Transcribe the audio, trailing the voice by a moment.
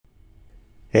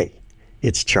Hey,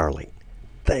 it's Charlie.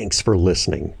 Thanks for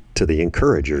listening to the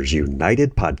Encouragers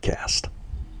United podcast.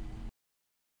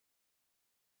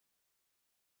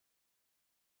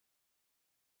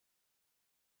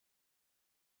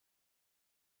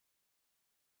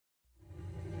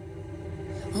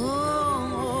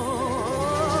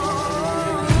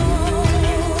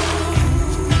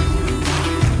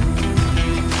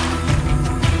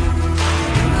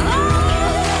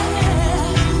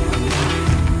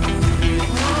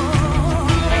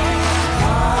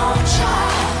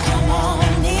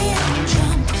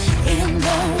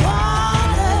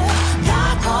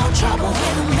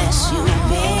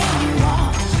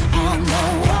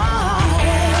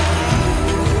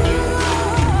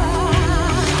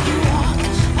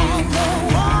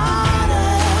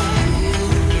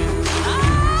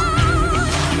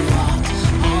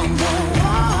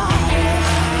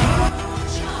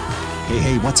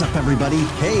 What's up, everybody?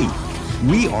 Hey,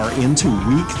 we are into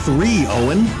week 3,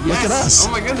 Owen. Yes. Look at us.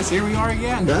 Oh my goodness, here we are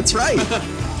again. That's right.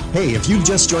 Hey, if you've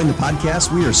just joined the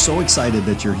podcast, we are so excited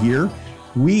that you're here.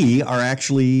 We are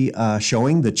actually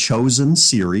showing the Chosen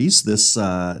series, this,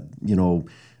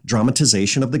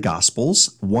 dramatization of the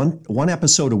Gospels, one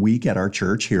episode a week at our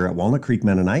church here at Walnut Creek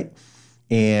Mennonite.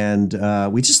 And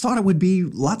we just thought it would be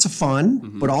lots of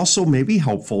fun, but also maybe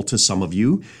helpful to some of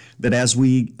you, that as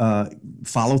we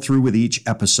follow through with each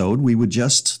episode, we would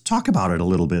just talk about it a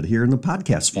little bit here in the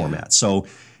podcast format. Yeah. So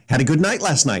had a good night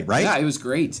last night, right? Yeah, it was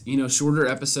great. Shorter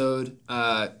episode.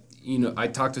 I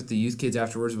talked with the youth kids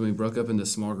afterwards when we broke up into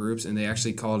small groups, and they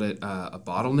actually called it a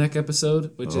bottleneck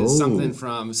episode, which is something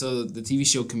from the TV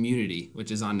show Community, which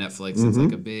is on Netflix. Mm-hmm. It's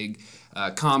like a big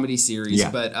comedy series,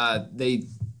 but they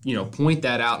point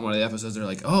that out in one of the episodes. They're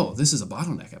like, oh, this is a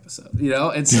bottleneck episode,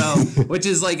 and so, which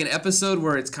is like an episode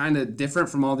where it's kind of different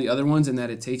from all the other ones in that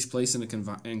it takes place in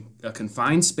a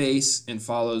confined space and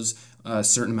follows a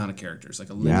certain amount of characters, like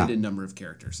a limited number of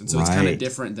characters. And so it's kind of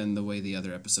different than the way the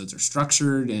other episodes are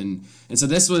structured. And so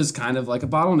this was kind of like a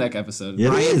bottleneck episode.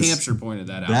 Ryan Hampshire pointed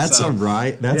that out. That's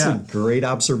a great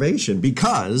observation,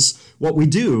 because what we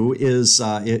do is,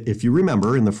 if you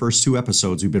remember, in the first 2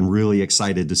 episodes, we've been really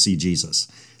excited to see Jesus.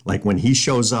 Like when he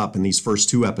shows up in these first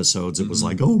 2 episodes, it was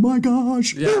like, oh my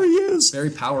gosh, there he is.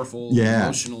 Very powerful,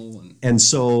 emotional. And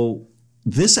so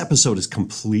this episode is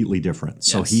completely different.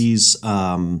 So he's,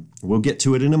 we'll get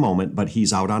to it in a moment, but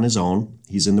he's out on his own.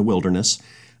 He's in the wilderness,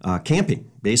 camping,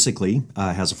 basically.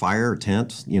 Has a fire, a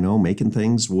tent, making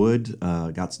things, wood,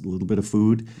 got a little bit of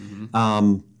food.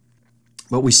 Mm-hmm.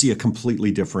 But we see a completely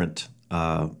different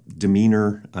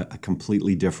demeanor, a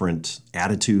completely different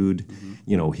attitude. Mm-hmm.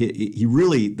 He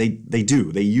really,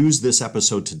 they use this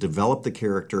episode to develop the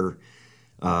character,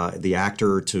 the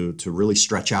actor to really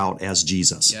stretch out as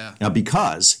Jesus. Yeah. Now,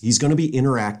 because he's going to be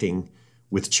interacting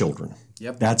with children.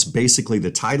 Yep. That's basically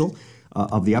the title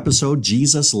of the episode.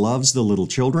 Jesus loves the little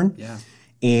children. Yeah.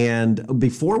 And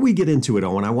before we get into it,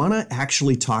 Owen, I want to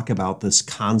actually talk about this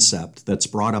concept that's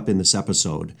brought up in this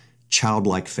episode,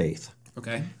 childlike faith.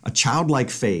 Okay. A childlike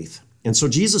faith. And so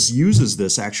Jesus uses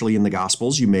this actually in the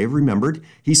Gospels. You may have remembered.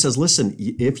 He says, listen,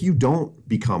 if you don't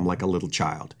become like a little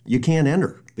child, you can't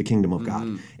enter the kingdom of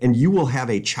God. And you will have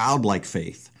a childlike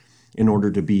faith in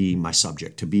order to be my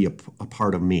subject, to be a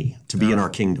part of me, to be in our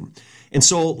kingdom. And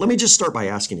so let me just start by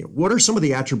asking you, what are some of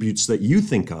the attributes that you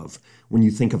think of when you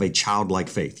think of a childlike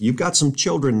faith? You've got some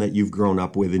children that you've grown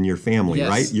up with in your family,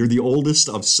 right? You're the oldest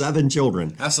of 7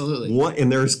 children. Absolutely.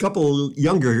 And there's a couple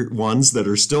younger ones that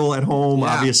are still at home,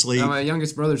 obviously. My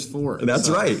youngest brother's 4. That's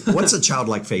right. What's a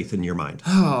childlike faith in your mind?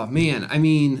 Oh, man. I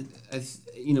mean,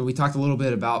 we talked a little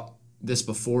bit about this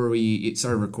before we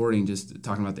started recording, just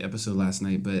talking about the episode last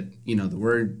night, but the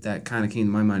word that kind of came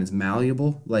to my mind is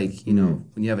malleable. Like, when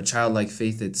you have a childlike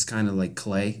faith, it's kind of like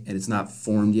clay and it's not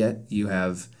formed yet. You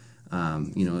have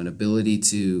an ability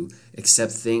to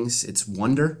accept things. It's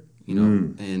wonder,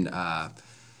 and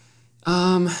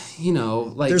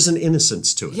there's an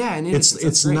innocence to it. Yeah, an innocence.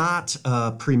 It's not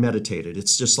premeditated.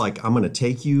 It's just like, I'm going to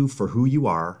take you for who you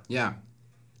are. Yeah.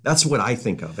 That's what I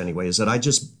think of anyway, is that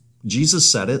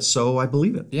Jesus said it, so I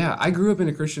believe it. Yeah, I grew up in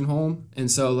a Christian home,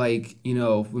 and so,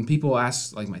 when people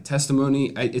ask, my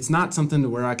testimony, it's not something to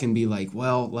where I can be like,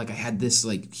 well, I had this,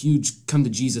 huge come to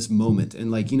Jesus moment,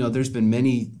 and, there's been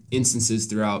many instances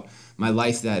throughout my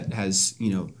life that has,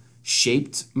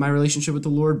 shaped my relationship with the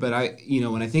Lord, but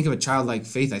when I think of a childlike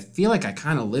faith, I feel like I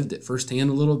kind of lived it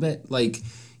firsthand a little bit, when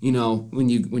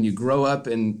you grow up,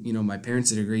 and, my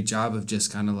parents did a great job of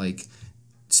just kind of,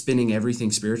 spinning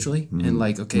everything spiritually and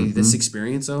this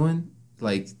experience, Owen,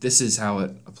 this is how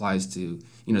it applies to,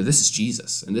 this is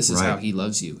Jesus and this is how he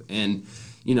loves you. And,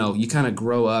 you kind of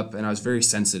grow up, and I was very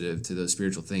sensitive to those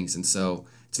spiritual things. And so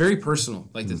it's very personal,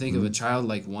 like to think of a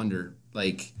childlike wonder,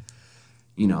 like,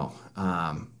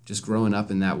 just growing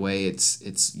up in that way.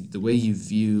 It's the way you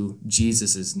view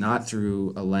Jesus is not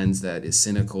through a lens that is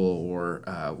cynical or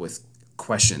with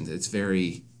questions. It's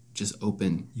very just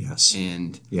open. Yes.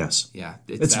 And yes. Yeah.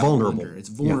 It's vulnerable. Wonder. It's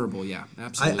vulnerable. Yeah,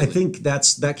 absolutely. I think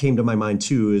that came to my mind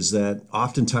too, is that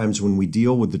oftentimes when we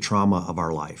deal with the trauma of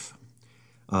our life,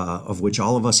 of which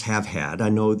all of us have had. I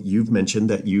know you've mentioned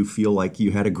that you feel like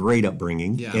you had a great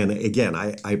upbringing. Yeah. And again,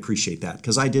 I appreciate that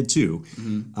because I did too.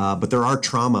 But there are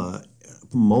trauma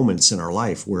moments in our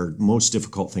life where most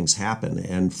difficult things happen.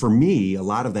 And for me, a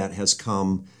lot of that has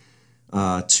come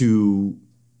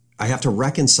I have to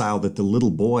reconcile that the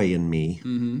little boy in me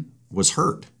was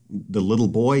hurt. The little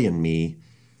boy in me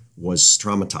was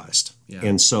traumatized. Yeah.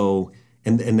 And so,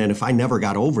 and then if I never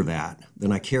got over that,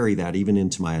 then I carry that even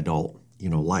into my adult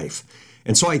life.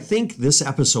 And so I think this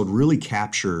episode really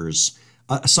captures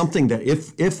something that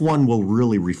if one will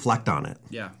really reflect on it,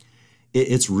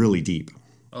 it's really deep.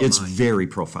 It's very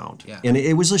profound. Yeah. And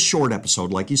it was a short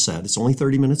episode, like you said. It's only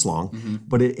 30 minutes long,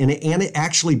 but it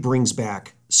actually brings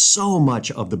back so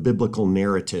much of the biblical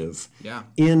narrative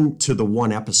into the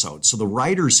one episode. So the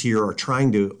writers here are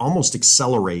trying to almost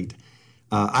accelerate,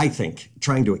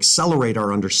 trying to accelerate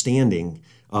our understanding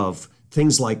of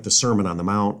things like the Sermon on the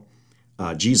Mount,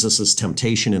 Jesus'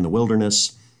 temptation in the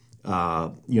wilderness,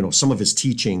 some of his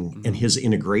teaching and his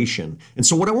integration. And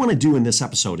so what I want to do in this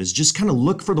episode is just kind of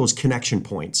look for those connection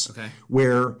points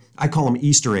where I call them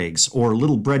Easter eggs or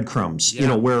little breadcrumbs,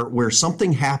 where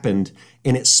something happened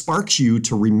and it sparks you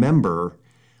to remember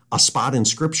a spot in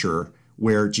Scripture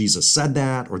where Jesus said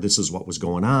that, or this is what was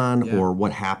going on, or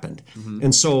what happened.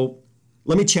 And so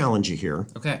let me challenge you here.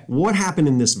 Okay. What happened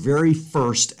in this very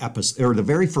first episode, or the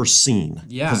very first scene?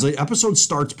 Yeah. Because the episode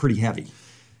starts pretty heavy.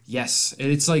 Yes,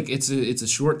 it's like it's a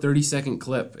short 30-second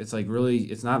clip. It's like really,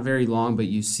 it's not very long, but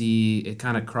you see it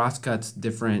kind of cross-cuts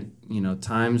different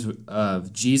times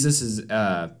of Jesus is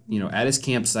at his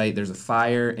campsite. There's a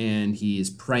fire and he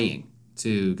is praying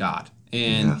to God,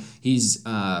 and he's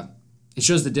it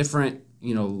shows the different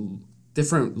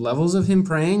levels of him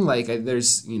praying. Like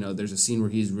there's a scene where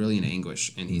he's really in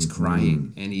anguish and he's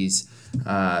crying and he's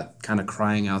kind of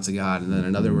crying out to God, and then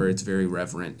another where it's very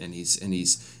reverent and he's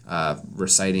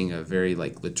reciting a very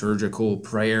like liturgical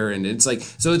prayer, and it's like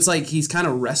he's kind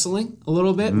of wrestling a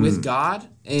little bit with God,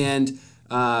 and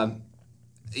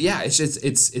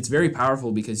it's very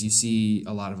powerful because you see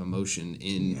a lot of emotion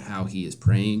in how he is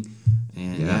praying.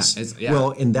 And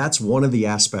Well, and that's one of the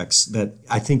aspects that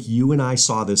I think you and I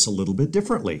saw this a little bit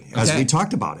differently as we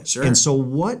talked about it. Sure. And so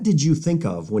what did you think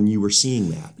of when you were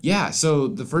seeing that? Yeah, so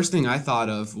the first thing I thought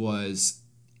of was,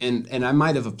 and I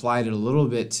might have applied it a little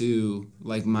bit to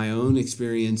like my own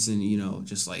experience and,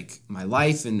 just like my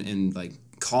life and like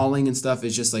calling and stuff,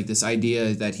 is just like this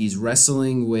idea that he's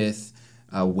wrestling with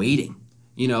waiting.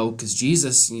 Because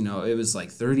Jesus, it was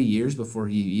like 30 years before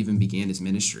he even began his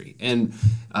ministry. And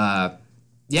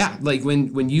like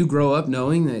when you grow up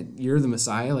knowing that you're the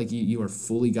Messiah, like you are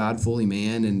fully God, fully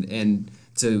man, and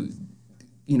to,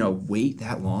 wait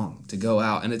that long to go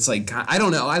out. And it's like, I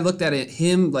don't know. I looked at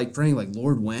him like praying like,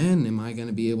 Lord, when am I going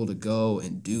to be able to go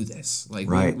and do this? Like,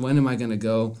 when am I going to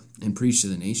go and preach to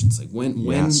the nations? Like when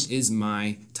is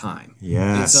my time?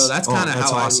 Yes. And so that's kind of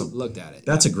how awesome. I looked at it.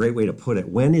 That's a great way to put it.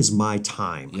 When is my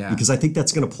time? Yeah. Because I think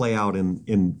that's going to play out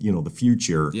in the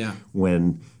future. Yeah.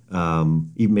 When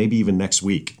maybe even next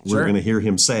week we're going to hear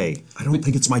him say, "I don't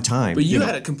think it's my time." But you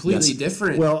had a completely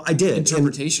different. Well, I did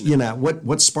interpretation. And,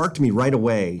 what sparked me right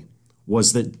away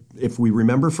was that if we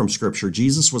remember from Scripture,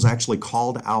 Jesus was actually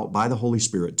called out by the Holy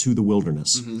Spirit to the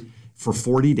wilderness for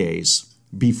 40 days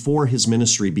before his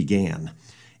ministry began.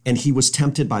 And he was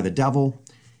tempted by the devil.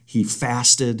 He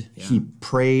fasted. Yeah. He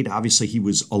prayed. Obviously, he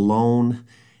was alone.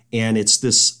 And it's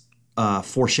this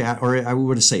foreshadow, or I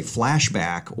would say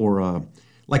flashback, or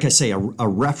like I say, a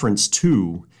reference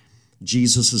to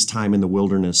Jesus' time in the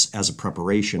wilderness as a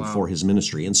preparation for his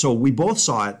ministry. And so we both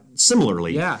saw it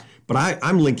similarly. Yeah. But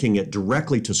I'm linking it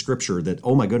directly to Scripture that,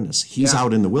 oh my goodness, he's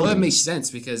out in the wilderness. Well, that makes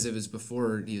sense because it was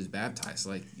before he was baptized.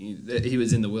 Like he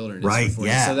was in the wilderness. Right, before.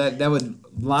 So that would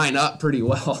line up pretty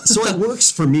well. So it works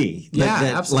for me.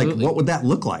 Absolutely. Like, what would that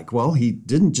look like? Well, he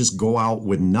didn't just go out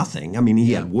with nothing. I mean,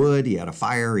 he had wood, he had a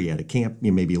fire, he had a camp,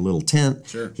 maybe a little tent.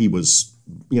 Sure. He was,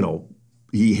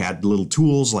 he had little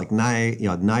tools like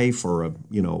knife or a,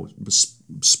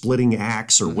 splitting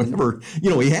axe or whatever.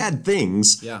 He had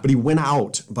things, but he went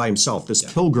out by himself. This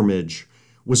pilgrimage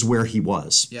was where he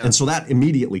was. Yeah. And so that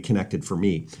immediately connected for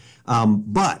me.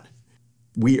 But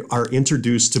we are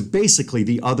introduced to basically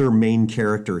the other main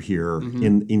character here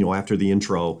after the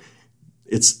intro.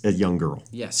 It's a young girl.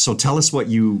 Yes. So tell us what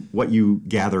you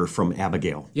gather from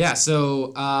Abigail. Yeah.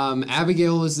 So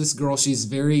Abigail is this girl. She's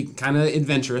very kind of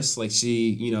adventurous. Like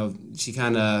she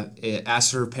kind of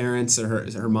asks her parents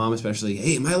or her mom especially,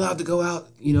 "Hey, am I allowed to go out,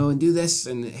 and do this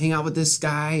and hang out with this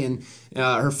guy and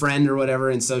her friend or whatever?"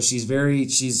 And so she's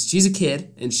a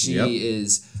kid and she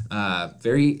is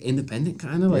very independent,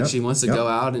 kind of like she wants to go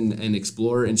out and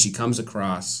explore. And she comes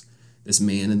across this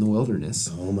man in the wilderness.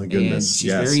 Oh my goodness! And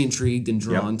she's very intrigued and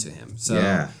drawn to him. So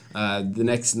the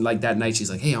next, like that night,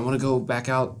 she's like, "Hey, I want to go back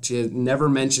out." She never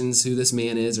mentions who this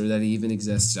man is or that he even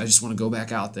exists. "I just want to go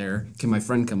back out there. Can my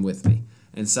friend come with me?"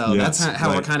 And so that's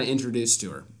how we're kind of introduced to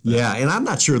her. Yeah, and I'm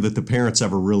not sure that the parents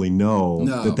ever really know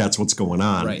that that's what's going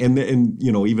on. Right. And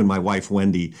even my wife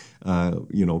Wendy,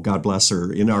 God bless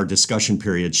her, in our discussion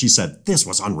period, she said this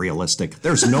was unrealistic.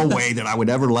 There's no way that I would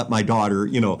ever let my daughter,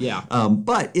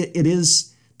 But it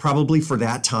is probably for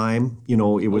that time, it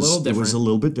was a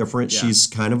little bit different. Yeah. She's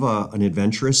kind of an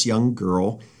adventurous young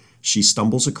girl. She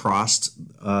stumbles across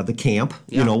the camp,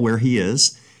 where he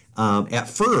is. At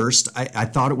first, I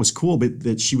thought it was cool, but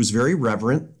that she was very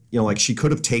reverent. Like she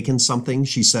could have taken something.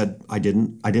 She said, I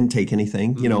didn't take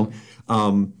anything,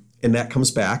 and that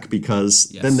comes back because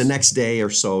then the next day or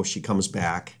so she comes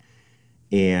back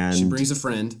and she brings a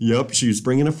friend. Yep. She was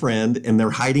bringing a friend and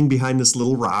they're hiding behind this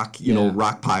little rock,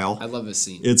 rock pile. I love this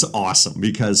scene. It's awesome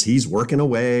because he's working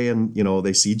away and,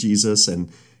 they see Jesus and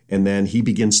then he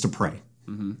begins to pray.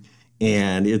 Mm-hmm.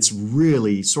 And it's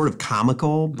really sort of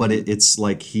comical, but it's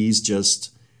like he's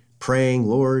just praying,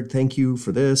 "Lord, thank you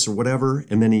for this," or whatever.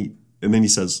 And then he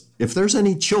says, "If there's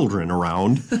any children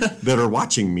around that are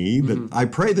watching me, that I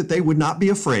pray that they would not be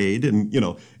afraid." And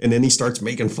and then he starts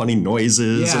making funny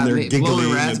noises and they're giggling.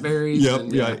 Blowing raspberries.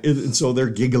 And so they're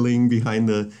giggling behind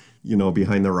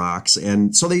the rocks.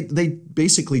 And so they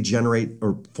basically generate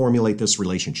or formulate this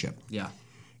relationship. Yeah.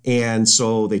 And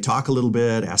so they talk a little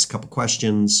bit, ask a couple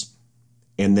questions.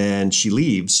 And then she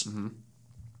leaves,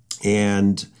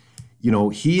 and,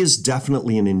 he is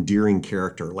definitely an endearing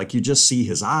character. Like you just see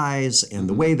his eyes and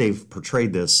the way they've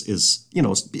portrayed this is,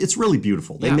 it's really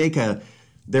beautiful.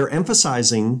 They're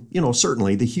emphasizing,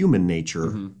 certainly the human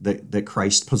nature that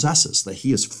Christ possesses, that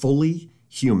he is fully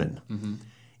human. Mm-hmm.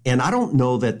 And I don't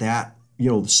know that,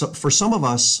 for some of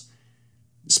us,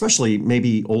 especially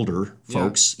maybe older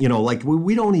folks, like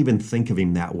we don't even think of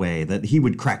him that way, that he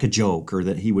would crack a joke or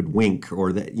that he would wink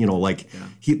or that,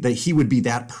 that he would be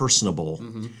that personable.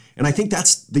 Mm-hmm. And I think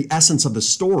that's the essence of the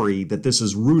story that this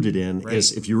is rooted in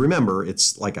is, if you remember,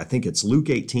 it's like, I think it's Luke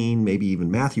 18, maybe even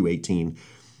Matthew 18,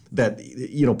 that,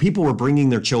 people were bringing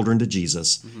their children to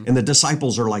Jesus and the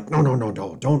disciples are like, no,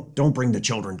 don't bring the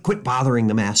children. Quit bothering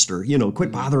the master,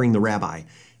 quit bothering the rabbi.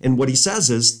 And what he says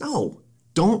is, no,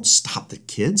 don't stop the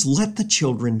kids. Let the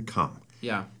children come.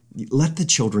 Yeah. Let the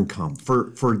children come.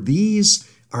 For these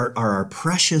are our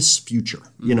precious future,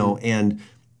 and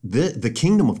the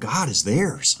kingdom of God is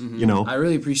theirs, I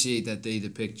really appreciate that they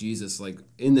depict Jesus like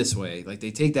in this way. Like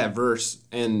they take that verse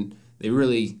and they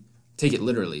really take it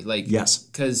literally. Like, yes.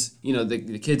 Because,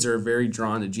 the kids are very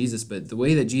drawn to Jesus, but the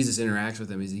way that Jesus interacts with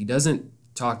them is he doesn't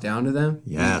talk down to them.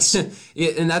 Yes.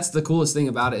 And that's the coolest thing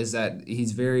about it is that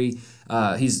he's very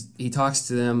he talks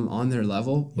to them on their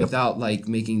level without like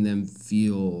making them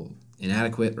feel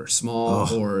inadequate or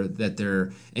small or that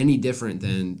they're any different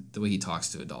than the way he talks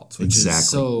to adults, which is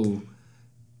so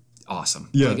awesome.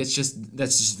 Yeah. Like that's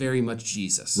just very much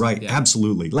Jesus. Right. Yeah.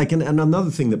 Absolutely. Like, and another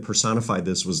thing that personified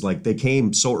this was like they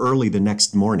came so early the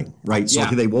next morning, right? So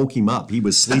they woke him up. He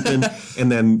was sleeping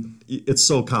and then it's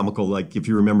so comical, like if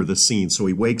you remember the scene. So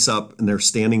he wakes up and they're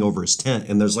standing over his tent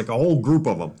and there's like a whole group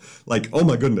of them. Like, oh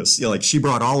my goodness. Like she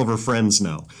brought all of her friends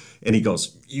now. And he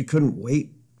goes, you couldn't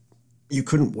wait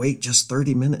just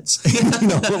 30 minutes.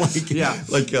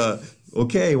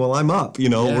 Okay, well, I'm up,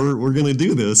 we're going to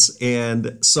do this.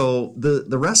 And so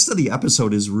the rest of the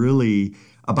episode is really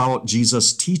about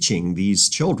Jesus teaching these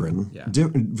children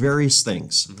various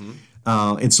things.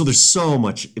 Mm-hmm. And so there's so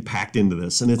much packed into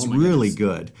this, and it's really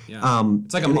good. Yeah.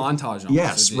 It's like a montage almost.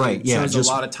 Yes, right. It shows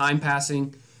a lot of time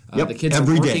passing. The kids are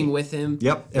working with him.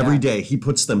 Yep, every day. He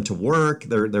puts them to work.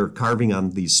 They're carving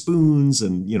on these spoons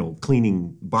and,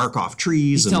 cleaning bark off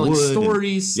trees and wood. He's telling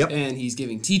stories and he's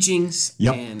giving teachings.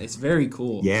 Yep. And it's very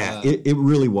cool. Yeah, it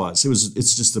really was.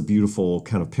 It's just a beautiful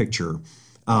kind of picture.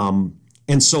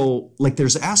 And so, like,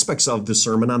 there's aspects of the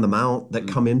Sermon on the Mount that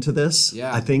come into this.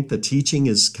 Yeah. I think the teaching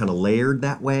is kind of layered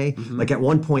that way. Mm-hmm. Like, at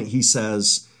one point he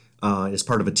says, as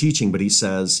part of a teaching, but he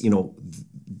says,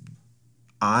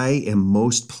 I am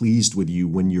most pleased with you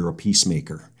when you're a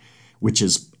peacemaker, which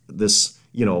is this,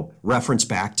 reference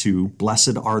back to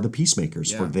blessed are the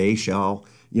peacemakers, for they shall,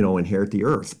 inherit the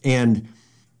earth. And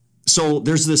so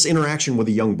there's this interaction with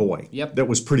a young boy that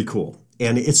was pretty cool.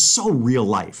 And it's so real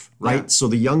life, right? Yeah. So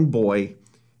the young boy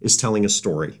is telling a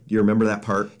story. Do you remember that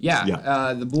part?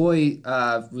 Yeah. The boy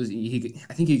I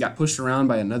think he got pushed around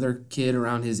by another kid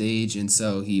around his age, and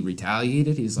so he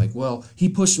retaliated. He's like, well, he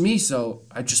pushed me, so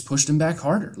I just pushed him back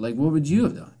harder. Like, what would you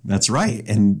have done? That's right.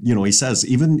 And, he says,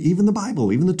 even the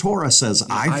Bible, even the Torah says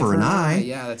eye for an eye.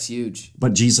 Yeah, that's huge.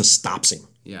 But Jesus stops him.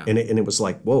 Yeah. And it was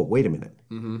like, whoa, wait a minute.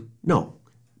 Mm-hmm. No,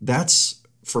 that's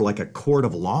for like a court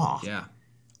of law. Yeah.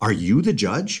 Are you the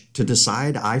judge to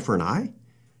decide eye for an eye?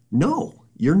 No.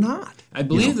 You're not. I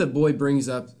believe the boy brings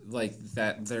up like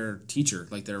that their teacher,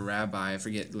 like their rabbi, I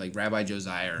forget, like Rabbi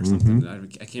Josiah or something.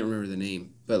 I can't remember the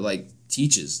name, but like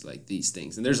teaches like these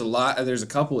things. And there's a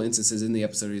couple instances in the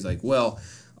episode where he's like, well,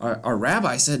 our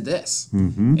rabbi said this.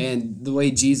 Mm-hmm. And the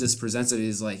way Jesus presents it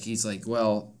is like, he's like,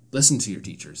 well, listen to your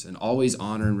teachers and always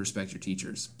honor and respect your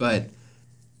teachers. But,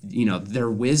 their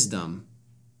wisdom,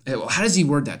 how does he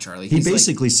word that, Charlie? He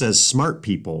basically says smart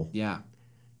people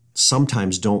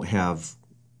sometimes don't have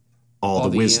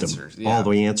all the wisdom, answers, all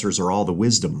the answers, or all the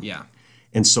wisdom. Yeah.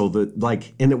 And so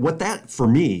what that for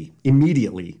me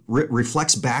immediately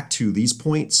reflects back to these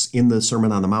points in the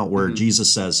Sermon on the Mount where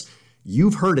Jesus says,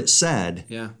 you've heard it said,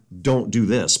 don't do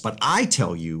this, but I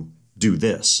tell you, do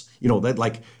this.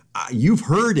 You've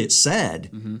heard it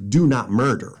said, do not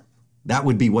murder. That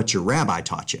would be what your rabbi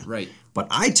taught you. Right. But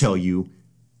I tell you,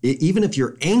 even if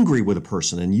you're angry with a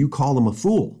person and you call them a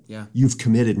fool, you've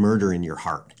committed murder in your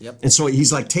heart. Yep. And so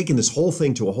he's like taking this whole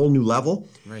thing to a whole new level.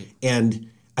 Right.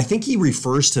 And I think he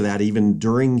refers to that even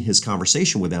during his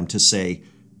conversation with them to say,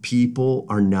 people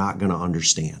are not going to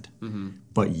understand. Mm-hmm.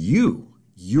 But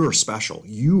you're special.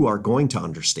 You are going to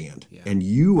understand. Yeah. And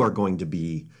you are going to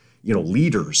be,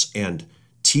 leaders and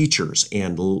teachers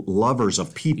and lovers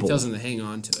of people. He tells them to hang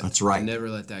on to it. That's right. And never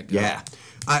let that go. Yeah.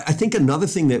 I think another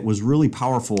thing that was really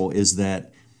powerful is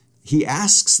that he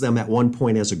asks them at one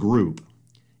point as a group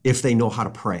if they know how to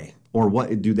pray, or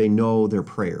what do they know their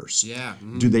prayers? Yeah.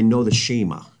 Mm-hmm. Do they know the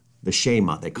Shema? The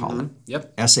Shema, they call it.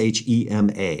 Yep. Shema.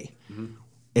 Mm-hmm.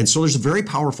 And so there's a very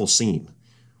powerful scene.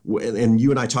 And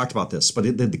you and I talked about this, but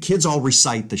the kids all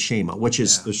recite the Shema, which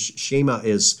is the Shema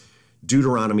is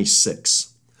Deuteronomy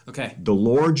 6. Okay. The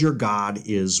Lord your God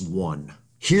is one.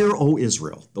 Hear, O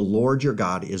Israel, the Lord your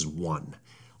God is one.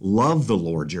 Love the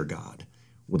Lord your God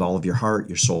with all of your heart,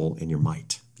 your soul, and your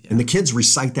might. Yeah. And the kids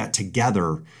recite that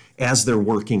together as they're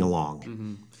working along.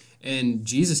 Mm-hmm. And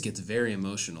Jesus gets very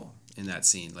emotional in that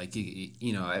scene. Like,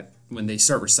 when they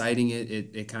start reciting it,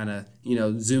 it kind of,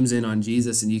 zooms in on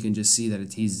Jesus, and you can just see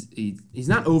that he's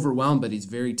not overwhelmed, but he's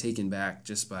very taken back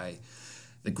just by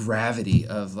the gravity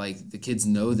of, like, the kids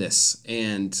know this.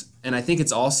 And I think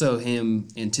it's also him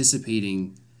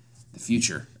anticipating the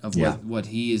future of what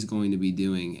he is going to be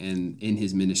doing and in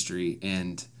his ministry,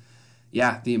 and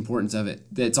the importance of it.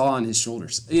 It's all on his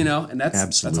shoulders, and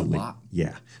that's a lot.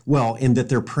 Yeah. Well, and that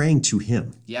they're praying to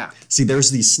him. Yeah. See,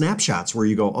 there's these snapshots where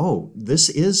you go, oh, this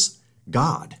is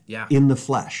God in the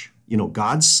flesh.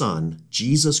 God's Son,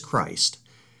 Jesus Christ,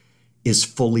 is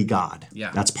fully God.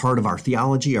 Yeah. That's part of our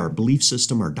theology, our belief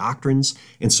system, our doctrines.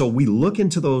 And so we look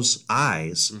into those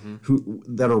eyes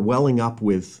that are welling up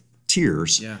with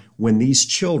tears when these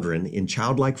children in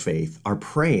childlike faith are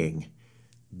praying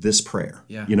this prayer,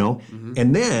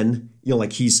 and then,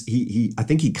 like I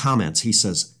think he comments, he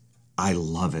says, I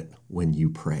love it when you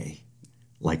pray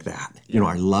like that.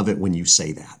 I love it when you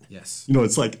say that. Yes.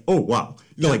 It's like, oh, wow.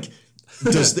 Like,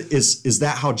 is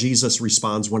that how Jesus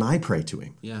responds when I pray to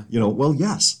him? Yeah. Well,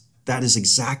 yes, that is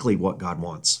exactly what God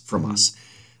wants from us.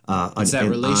 An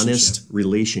honest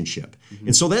relationship. Mm-hmm.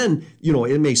 And so then,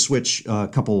 it may switch a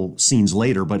couple scenes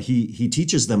later, but he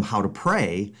teaches them how to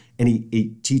pray, and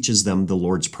he teaches them the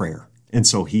Lord's Prayer. And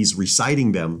so he's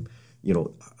reciting them,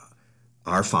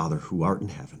 our Father who art in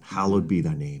heaven, hallowed be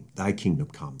thy name, thy kingdom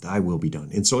come, thy will be done.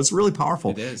 And so it's really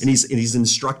powerful. It is. And he's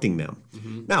instructing them.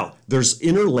 Mm-hmm. Now, there's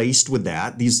interlaced with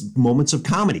that these moments of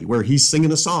comedy where he's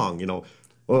singing a song,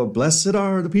 oh, blessed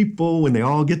are the people when they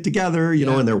all get together,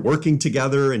 and they're working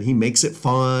together, and he makes it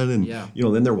fun. And,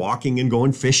 then they're walking and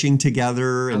going fishing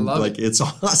together. And I love it. It's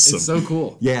awesome. It's so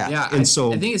cool. Yeah. Yeah. And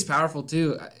I think it's powerful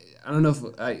too. I don't know if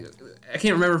I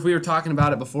can't remember if we were talking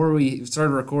about it before we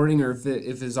started recording or if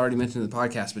it's already mentioned in the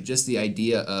podcast, but just the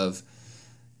idea of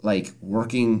like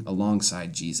working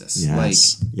alongside Jesus,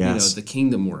 the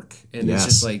kingdom work. And it's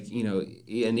just like,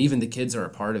 and even the kids are a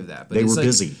part of that. But they it's were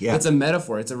busy. Yeah. It's a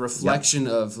metaphor. It's a reflection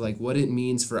of like what it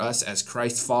means for us as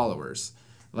Christ followers,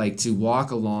 like to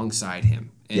walk alongside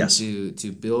him and Yes.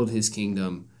 to build his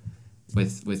kingdom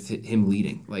with him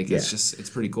leading. Like it's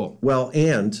pretty cool. Well,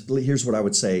 and here's what I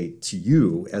would say to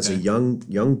you as a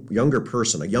younger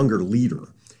person, a younger leader.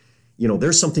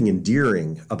 There's something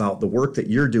endearing about the work that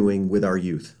you're doing with our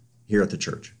youth here at the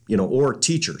church, or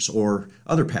teachers or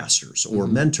other pastors or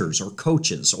mentors or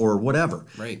coaches or whatever.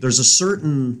 Right. There's a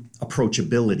certain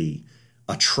approachability,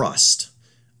 a trust,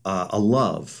 a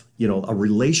love, a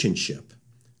relationship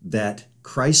that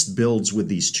Christ builds with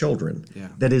these children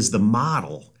that is the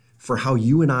model for how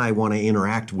you and I want to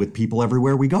interact with people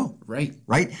everywhere we go. Right.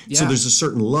 Right? Yeah. So there's a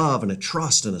certain love and a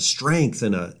trust and a strength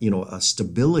and a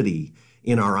stability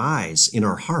in our eyes, in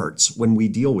our hearts when we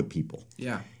deal with people.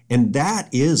 Yeah. And that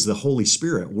is the Holy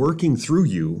Spirit working through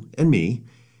you and me,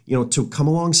 to come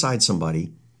alongside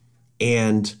somebody.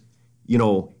 And,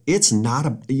 it's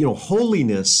not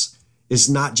holiness is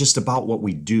not just about what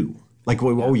we do. Like,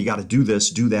 you got to do this,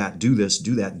 do that, do this,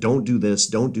 do that. Don't do this,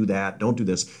 don't do that, don't do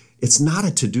this. It's not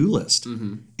a to-do list.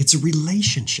 It's a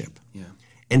relationship. Yeah.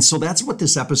 And so that's what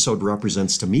this episode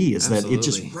represents to me, is that it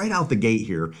just right out the gate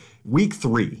here, week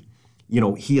 3,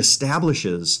 he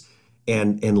establishes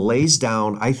and lays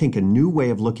down, I think, a new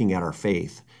way of looking at our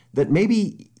faith that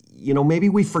maybe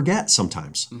we forget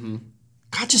sometimes.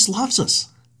 God just loves us.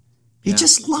 He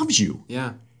just loves you.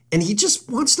 Yeah. And he just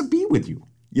wants to be with you,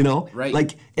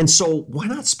 Right. And so why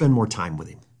not spend more time with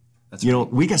him? That's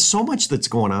right. We got so much that's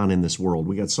going on in this world.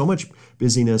 We got so much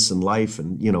busyness and life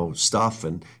and, stuff.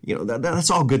 And,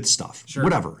 that's all good stuff. Sure.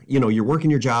 Whatever. You're working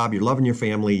your job. You're loving your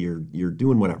family. You're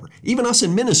doing whatever. Even us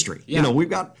in ministry. Yeah. We've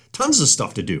got tons of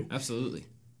stuff to do. Absolutely.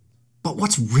 But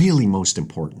what's really most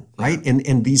important, right?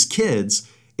 And these kids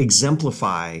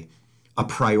exemplify a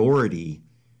priority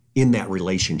in that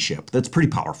relationship. That's pretty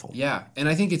powerful. Yeah. And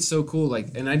I think it's so cool.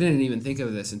 And I didn't even think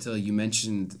of this until you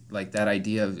mentioned that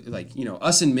idea of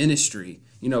us in ministry,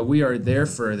 we are there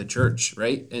for the church.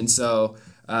 Right. And so,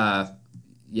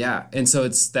 and so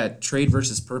it's that trade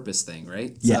versus purpose thing,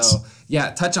 right? Yes. So,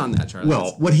 touch on that, Charlie.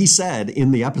 Well, what he said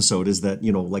in the episode is that,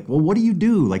 what do you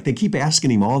do? They keep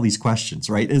asking him all these questions,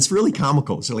 right? And it's really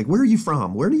comical. So where are you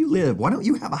from? Where do you live? Why don't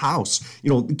you have a house?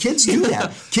 Kids do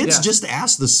that. Kids just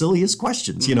ask the silliest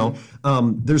questions,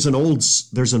 There's an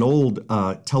old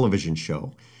television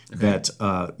show that,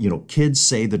 kids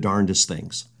say the darndest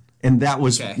things. And that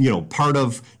was, part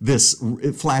of this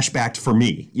flashback for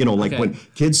me, when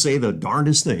kids say the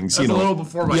darndest things, That's a little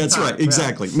before my time. That's right,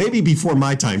 exactly. Maybe before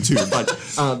my time too. But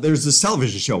there's this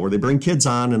television show where they bring kids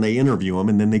on and they interview them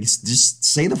and then they just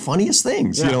say the funniest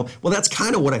things, Well, that's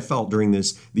kind of what I felt during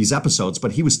these episodes.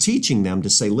 But he was teaching them to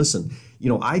say, listen,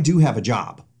 I do have a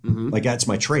job. That's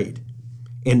my trade.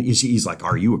 And he's like,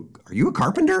 are you a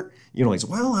carpenter? He's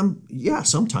well,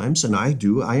 sometimes. And I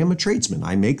am a tradesman.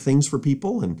 I make things for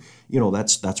people. And,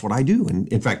 that's what I do. And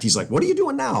in fact, he's like, what are you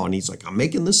doing now? And he's like, I'm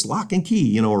making this lock and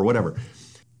key, or whatever.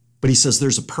 But he says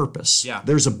there's a purpose. Yeah.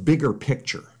 There's a bigger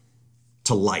picture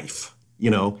to life.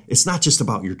 It's not just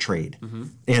about your trade.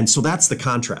 And so that's the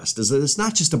contrast, is that it's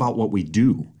not just about what we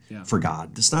do for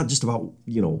God. It's not just about,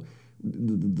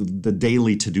 the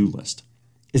daily to-do list.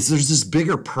 There's this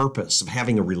bigger purpose of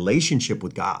having a relationship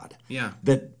with God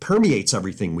that permeates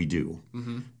everything we do.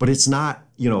 But it's not,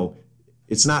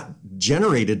 it's not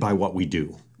generated by what we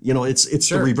do. It's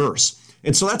the reverse.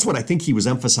 And so that's what I think he was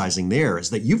emphasizing there, is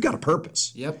that you've got a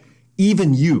purpose. Yep.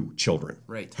 Even you, children,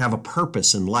 right, have a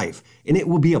purpose in life. And it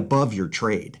will be above your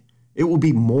trade. It will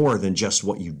be more than just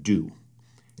what you do.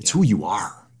 It's who you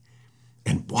are.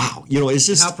 And wow, it's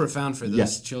just how profound for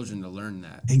those children to learn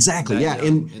that. Exactly,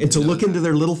 and to look into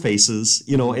their little faces,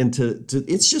 and to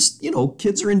it's just,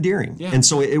 kids are endearing, and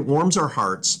so it warms our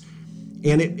hearts,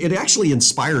 and it actually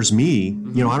inspires me.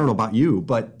 I don't know about you,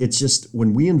 but it's just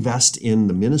when we invest in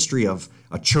the ministry of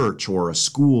a church or a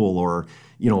school or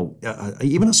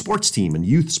even a sports team and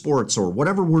youth sports or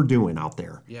whatever we're doing out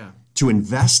there, to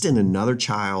invest in another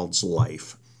child's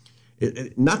life.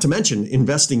 Not to mention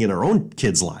investing in our own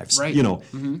kids' lives, right.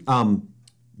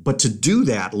 But to do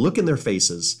that, look in their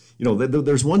faces.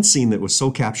 There's one scene that was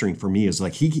so capturing for me, is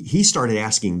he started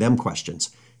asking them questions,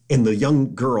 and the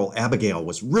young girl Abigail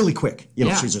was really quick.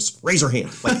 She just raise her hand,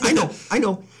 I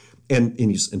know,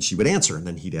 and she would answer, and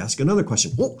then he'd ask another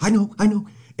question. Oh, I know,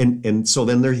 and so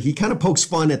then he kind of pokes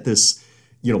fun at this,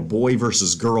 boy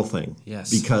versus girl thing,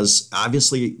 because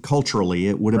obviously culturally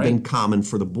it would have been common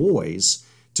for the boys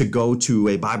to go to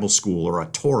a Bible school or a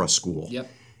Torah school,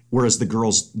 whereas the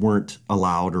girls weren't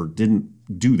allowed or didn't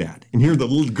do that. And here the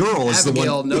little girl is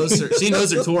Abigail the one. she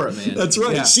knows her Torah, man. That's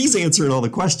right. Yeah. She's answering all the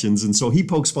questions, and so he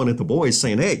pokes fun at the boys,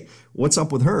 saying, "Hey, what's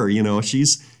up with her? She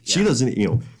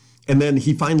doesn't." And then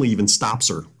he finally even stops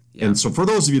her Yeah. And so for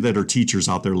those of you that are teachers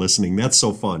out there listening, that's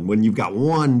so fun when you've got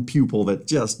one pupil that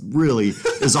just really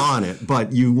is on it,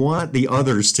 but you want the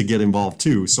others to get involved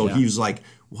too. So he was like,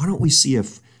 why don't we see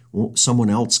if someone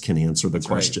else can answer the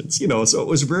questions, you know? So it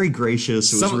was very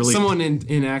gracious. It was really someone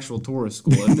in actual Torah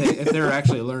school, if they're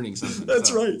actually learning something.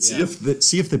 That's right. Yeah.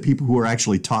 See if the people who are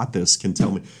actually taught this can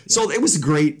tell me. So it was a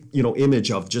great,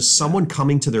 image of just someone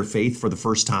coming to their faith for the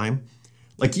first time.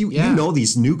 Like you know,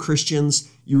 these new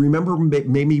Christians, you remember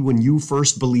maybe when you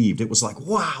first believed, it was like,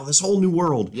 wow, this whole new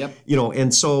world. Yep.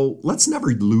 And so let's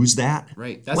never lose that.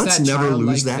 Right. Let's never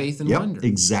lose that faith and wonder.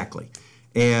 Exactly.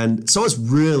 And so it's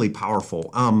really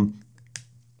powerful.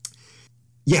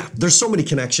 There's so many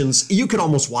connections. You could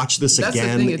almost watch this again. That's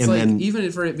the thing. It's like,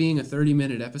 even for it being a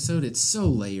 30-minute episode, it's so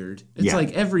layered. It's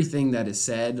like everything that is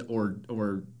said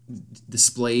or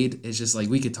displayed is just like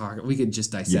we could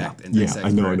just dissect and dissect. I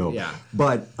know. Yeah.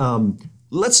 But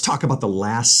let's talk about the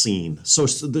last scene.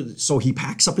 So he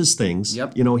packs up his things.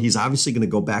 Yep. He's obviously going to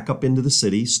go back up into the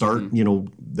city, start,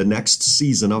 the next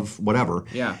season of whatever.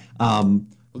 Yeah.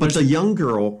 But the young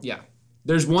girl. Yeah.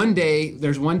 There's one day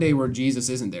where Jesus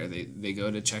isn't there. They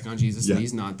go to check on Jesus and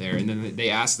he's not there. And then they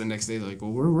ask the next day, like,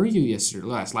 well, where were you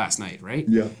last night, right?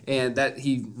 Yeah. And that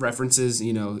he references,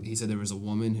 he said there was a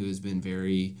woman who has been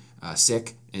very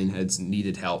sick and has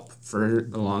needed help for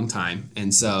a long time.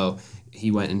 And so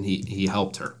he went and he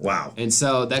helped her. Wow. And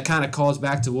so that kind of calls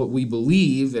back to what we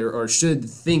believe or should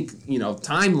think,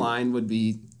 timeline would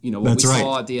be, what we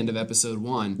saw at the end of episode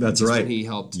 1. That's right. When he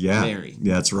helped Mary.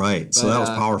 That's right. So that was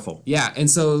powerful. Yeah. And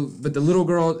so, but the little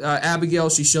girl, Abigail,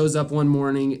 she shows up one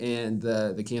morning and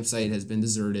the campsite has been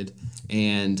deserted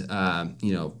and,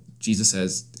 Jesus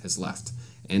has left.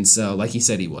 And so, like he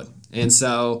said he would. And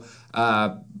so,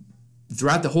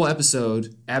 throughout the whole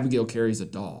episode, Abigail carries a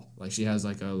doll. Like she has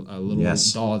like a little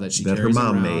doll that she carries her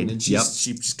mom around, made. And she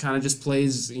just kind of just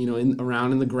plays,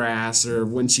 around in the grass. Or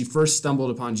when she first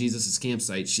stumbled upon Jesus'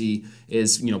 campsite, she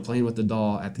is, playing with the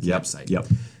doll at the campsite. Yep.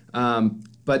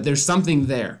 But there's something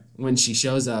there when she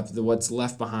shows up. What's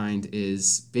left behind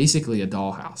is basically a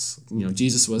dollhouse.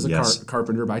 Jesus was a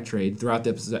carpenter by trade. Throughout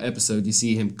the episode, you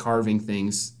see him carving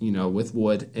things, with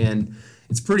wood, and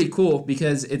it's pretty cool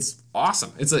because it's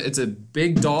awesome. It's a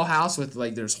big dollhouse with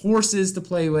there's horses to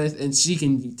play with, and she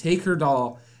can take her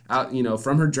doll out,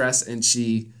 from her dress, and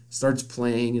she starts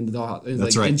playing in the dollhouse.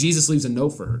 That's right. And Jesus leaves a note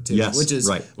for her too, which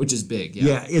is big.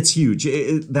 Yeah, it's huge.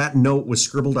 That note was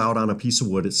scribbled out on a piece of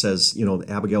wood. It says,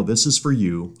 Abigail, this is for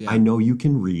you. Yeah. I know you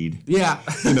can read. Yeah.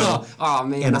 Oh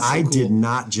man. And I did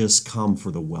not just come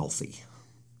for the wealthy.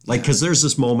 Because there's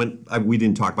this moment we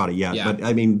didn't talk about it yet, but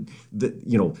I mean,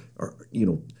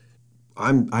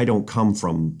 I don't come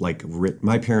from rich.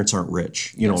 My parents aren't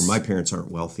rich, my parents aren't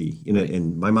wealthy,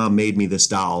 and my mom made me this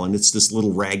doll, and it's this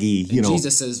little raggy,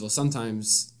 Jesus says, well,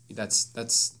 sometimes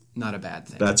that's not a bad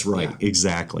thing. That's right,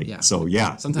 exactly. Yeah. So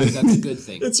sometimes that's a good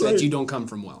thing. That's right. That you don't come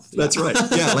from wealth. That's right.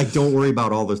 Yeah, don't worry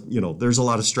about all the, there's a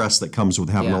lot of stress that comes with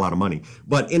having a lot of money.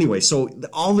 But anyway, so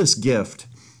all this gift.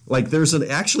 There's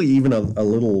actually even a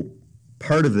little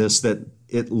part of this that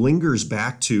it lingers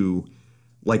back to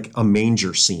a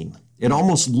manger scene. It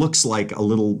almost looks like a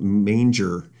little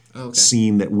manger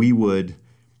scene that we would,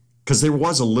 because there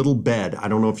was a little bed. I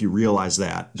don't know if you realize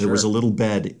that. There was a little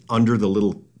bed under the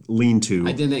little lean-to.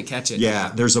 I didn't catch it.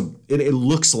 Yeah, it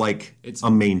looks like a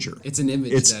manger. It's an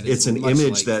image it's an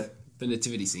image that the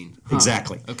nativity scene. Huh.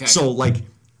 Exactly. Okay. So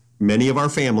many of our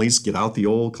families get out the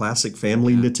old classic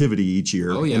family nativity each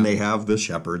year, and they have the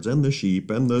shepherds and the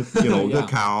sheep and the the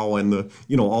cow and the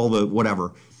all the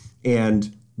whatever,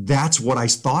 and that's what I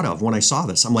thought of when I saw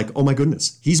this. I'm like, oh my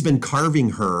goodness, he's been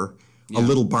carving her a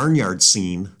little barnyard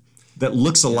scene that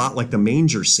looks a lot like the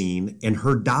manger scene, and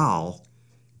her doll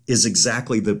is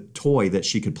exactly the toy that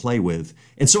she could play with,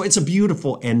 and so it's a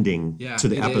beautiful ending to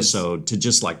the episode. To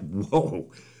just whoa,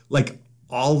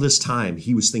 all this time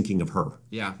he was thinking of her.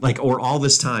 Yeah. Or all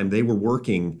this time they were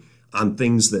working on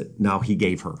things that now he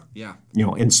gave her. Yeah.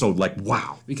 And so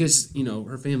wow. Because,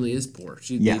 her family is poor.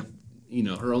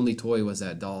 Her only toy was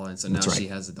that doll, and so now she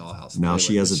has a dollhouse. Now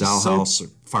she has a dollhouse,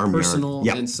 farmyard. Personal,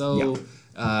 and so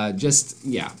I just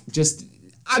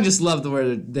love the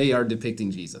way they are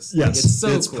depicting Jesus. Yes.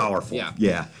 It's cool. Powerful.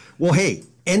 Yeah. Well, hey,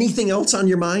 anything else on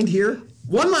your mind here?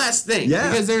 One last thing. Yeah.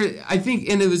 Because I think,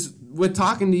 and it was with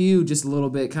talking to you just a little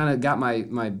bit, kind of got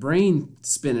my brain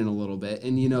spinning a little bit.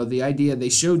 And, the idea, they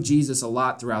showed Jesus a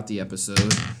lot throughout the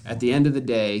episode. At the end of the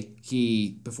day,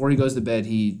 before he goes to bed,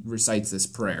 he recites this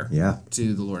prayer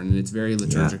to the Lord. And it's very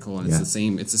liturgical, and it's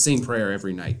the same prayer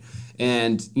every night.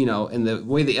 And, and the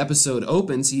way the episode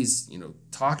opens, he's,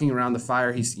 talking around the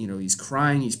fire. He's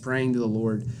crying, he's praying to the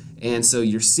Lord. And so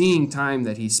you're seeing time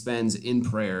that he spends in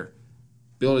prayer,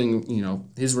 building,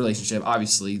 his relationship,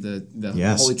 obviously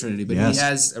the Holy Trinity, but he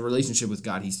has a relationship with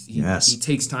God. He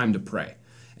takes time to pray.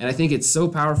 And I think it's so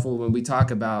powerful when we talk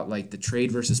about like the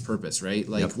trade versus purpose, right?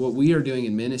 Like what we are doing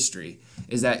in ministry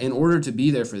is that in order to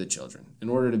be there for the children, in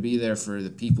order to be there for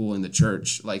the people in the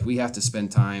church, like we have to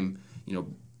spend time,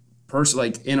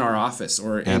 like in our office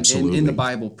or in the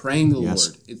Bible, praying to the Lord,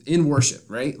 in worship,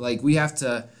 right? Like we have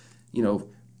to,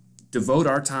 devote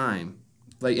our time,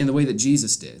 like in the way that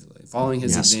Jesus did, like following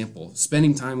his example,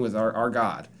 spending time with our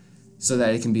God, so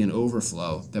that it can be an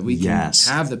overflow, that we can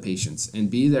have the patience and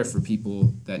be there for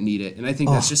people that need it. And I think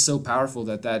that's just so powerful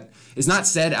that is not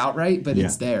said outright, but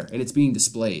it's there and it's being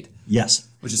displayed. Yes.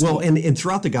 Which is well, cool. and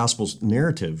throughout the Gospels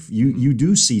narrative, you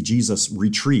do see Jesus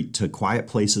retreat to quiet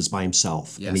places by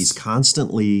himself. Yes. And he's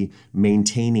constantly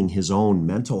maintaining his own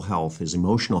mental health, his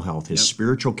emotional health, his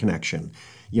spiritual connection.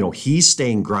 He's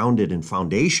staying grounded and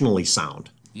foundationally sound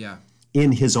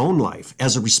in his own life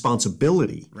as a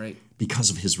responsibility because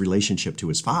of his relationship to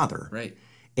his Father. Right.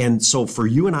 And so for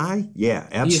you and I,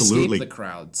 absolutely. He escaped the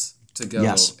crowds to go.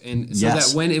 And so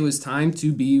that when it was time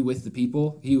to be with the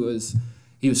people, he was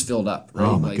filled up, right?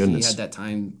 Oh, my goodness. He had that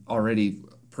time already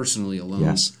personally alone.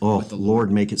 Yes. With the Lord,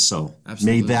 make it so.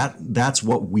 Absolutely. May that's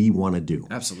what we want to do.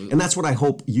 Absolutely. And that's what I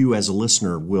hope you as a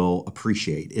listener will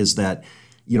appreciate, is that,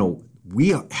 we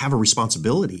have a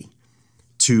responsibility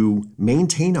to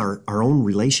maintain our own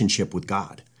relationship with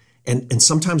God. And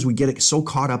sometimes we get so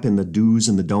caught up in the do's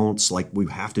and the don'ts, like we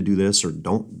have to do this or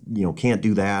can't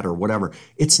do that or whatever.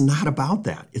 It's not about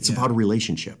that. It's about a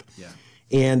relationship. Yeah.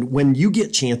 And when you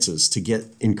get chances to get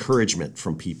encouragement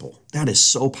from people, that is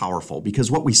so powerful, because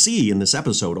what we see in this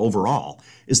episode overall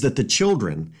is that the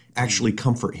children actually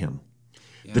comfort him.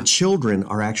 Yeah. The children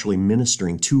are actually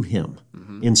ministering to him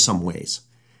in some ways.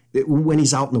 When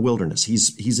he's out in the wilderness,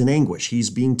 he's in anguish. He's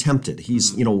being tempted.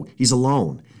 He's he's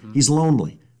alone. He's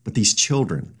lonely. But these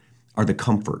children are the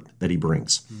comfort that he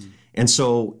brings. And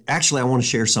so actually I want to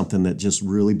share something that just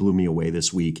really blew me away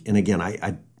this week. And again,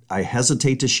 I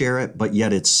hesitate to share it, but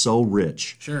yet it's so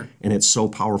rich. Sure. And it's so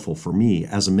powerful for me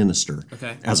as a minister,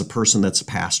 as a person that's a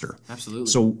pastor. Absolutely.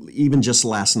 So even just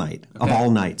last night, of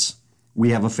all nights,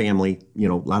 we have a family,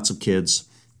 lots of kids,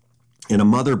 and a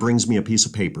mother brings me a piece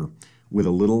of paper with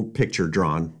a little picture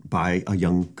drawn by a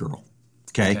young girl,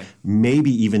 okay? Maybe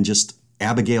even just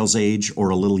Abigail's age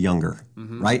or a little younger,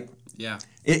 right? Yeah.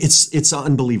 It's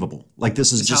unbelievable. Like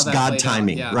this is just God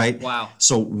timing, right? Wow.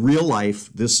 So real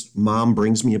life, this mom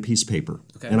brings me a piece of paper,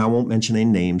 and I won't mention any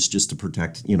names just to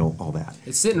protect, all that.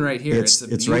 It's sitting right here.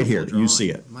 It's right here. Drawing. You see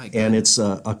it. And it's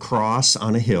a cross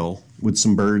on a hill with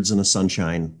some birds and a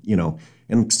sunshine,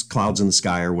 and clouds in the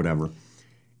sky or whatever.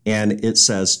 And it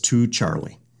says, "To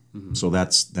Charlie." So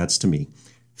that's to me.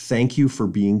 "Thank you for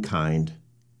being kind.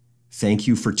 Thank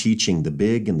you for teaching the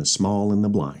big and the small and the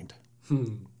blind. Wow.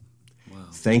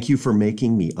 Thank you for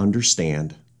making me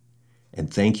understand.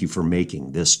 And thank you for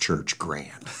making this church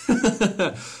grand.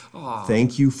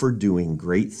 Thank you for doing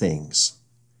great things.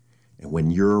 And when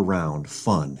you're around,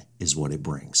 fun is what it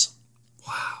brings."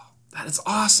 Wow, that is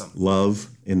awesome. Love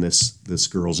in this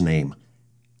girl's name.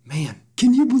 Man.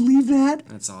 Can you believe that?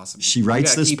 That's awesome. She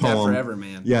writes this poem. That forever,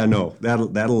 man. Yeah, no,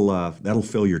 that'll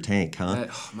fill your tank, huh?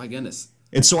 Oh my goodness.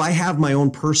 And so I have my own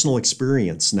personal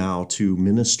experience now to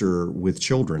minister with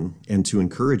children and to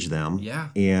encourage them. Yeah.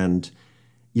 And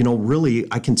really,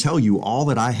 I can tell you all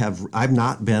that I've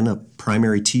not been a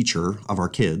primary teacher of our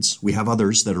kids. We have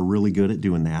others that are really good at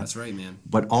doing that. That's right, man.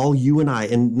 But all you and I,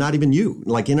 and not even you,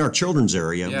 like in our children's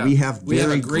area, we have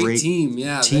a great team,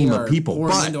 of people.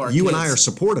 But you and I are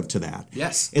supportive to that.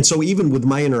 Yes. And so even with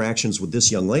my interactions with this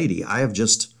young lady, I have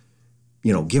just,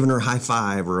 given her a high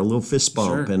five or a little fist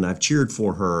bump, and I've cheered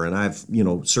for her, and I've,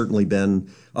 certainly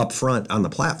been up front on the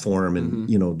platform and,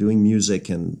 doing music,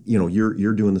 and,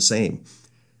 you're doing the same.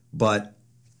 But,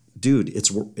 dude,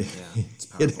 it's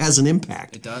it has an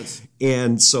impact. It does.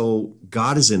 And so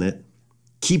God is in it.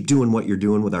 Keep doing what you're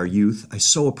doing with our youth. I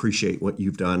so appreciate what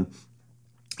you've done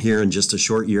here in just a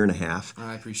short year and a half.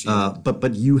 I appreciate it.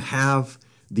 But you have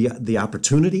the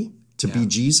opportunity to be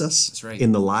Jesus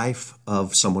in the life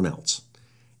of someone else.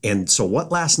 And so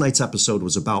what last night's episode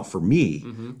was about for me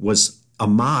was a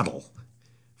model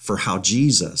for how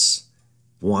Jesus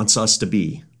wants us to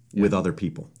be with other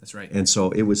people. That's right. And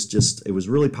so it was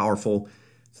really powerful.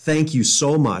 Thank you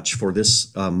so much for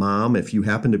this, mom, if you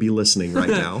happen to be listening right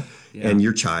now, and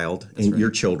your child and your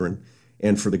children,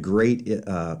 and for the great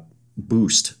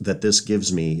boost that this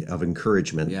gives me of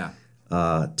encouragement. Yeah.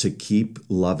 to keep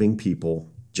loving people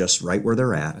just right where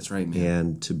they're at. That's right, man.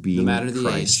 And to be no matter the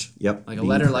Christ. age. Yep. Like a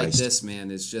letter like this,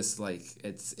 man, is just like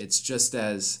it's just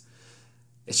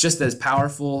as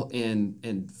powerful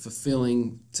and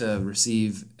fulfilling to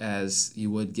receive as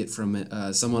you would get from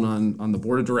someone on the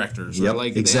board of directors or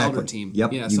like the elder team.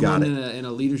 Yep, yeah, you someone got it. in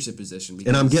a leadership position.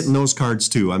 And I'm getting those cards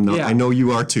too. I know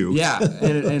you are too. Yeah,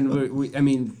 and I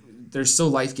mean, they're so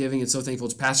life-giving and so thankful.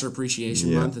 It's Pastor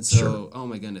Appreciation Month, and so oh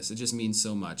my goodness, it just means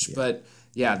so much. Yeah. But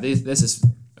yeah, this is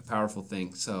a powerful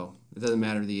thing. So it doesn't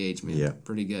matter the age, man. Yeah,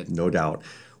 pretty good. No doubt.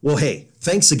 Well, hey,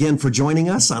 thanks again for joining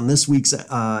us on this week's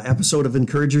episode of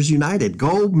Encouragers United.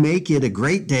 Go make it a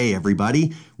great day,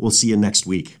 everybody. We'll see you next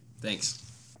week. Thanks.